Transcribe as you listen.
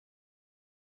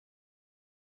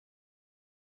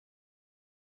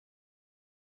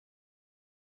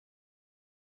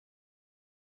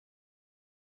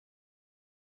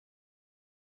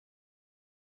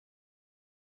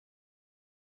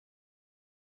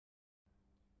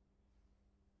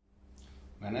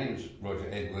My name's Roger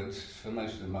Edwards. For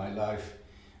most of my life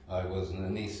I was an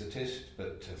anaesthetist,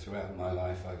 but throughout my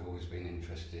life I've always been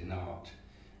interested in art,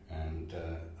 and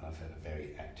I've had a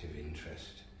very active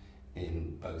interest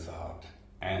in both art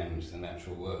and the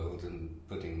natural world, and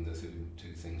putting the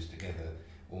two things together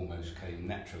almost came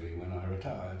naturally when I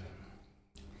retired.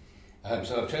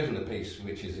 So I've chosen a piece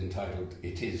which is entitled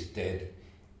 "It Is Dead,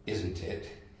 Isn't It?"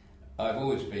 I've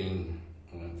always been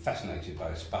fascinated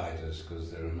by spiders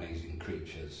because they're amazing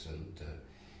creatures, and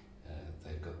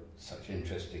they've got such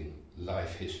interesting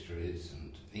life histories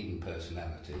and even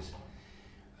personalities.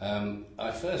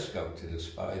 I first sculpted a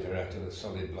spider out of a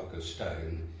solid block of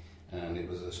stone, and it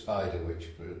was a spider which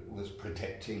was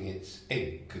protecting its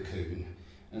egg cocoon,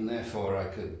 and therefore I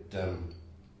could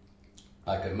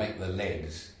make the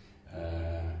legs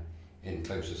in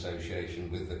close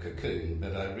association with the cocoon,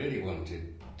 but I really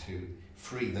wanted to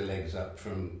free the legs up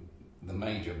from the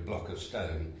major block of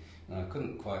stone, and I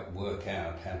couldn't quite work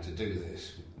out how to do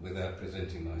this without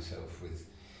presenting myself with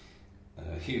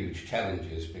huge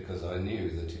challenges, because I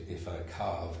knew that if I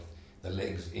carved the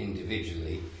legs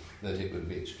individually that it would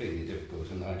be extremely difficult,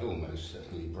 and I'd almost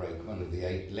certainly break one of the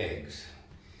 8 legs.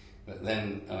 But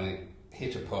then I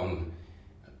hit upon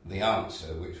the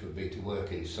answer, which would be to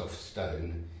work in soft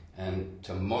stone and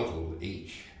to model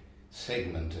each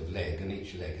segment of leg, and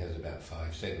each leg has about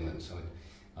 5 segments.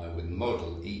 I would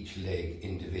model each leg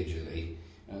individually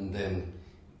and then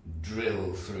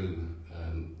drill through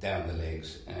down the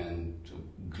legs and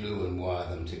glue and wire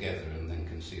them together, and then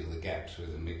conceal the gaps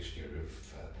with a mixture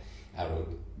of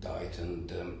arrowdite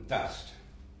and dust.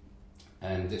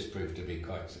 And this proved to be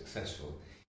quite successful.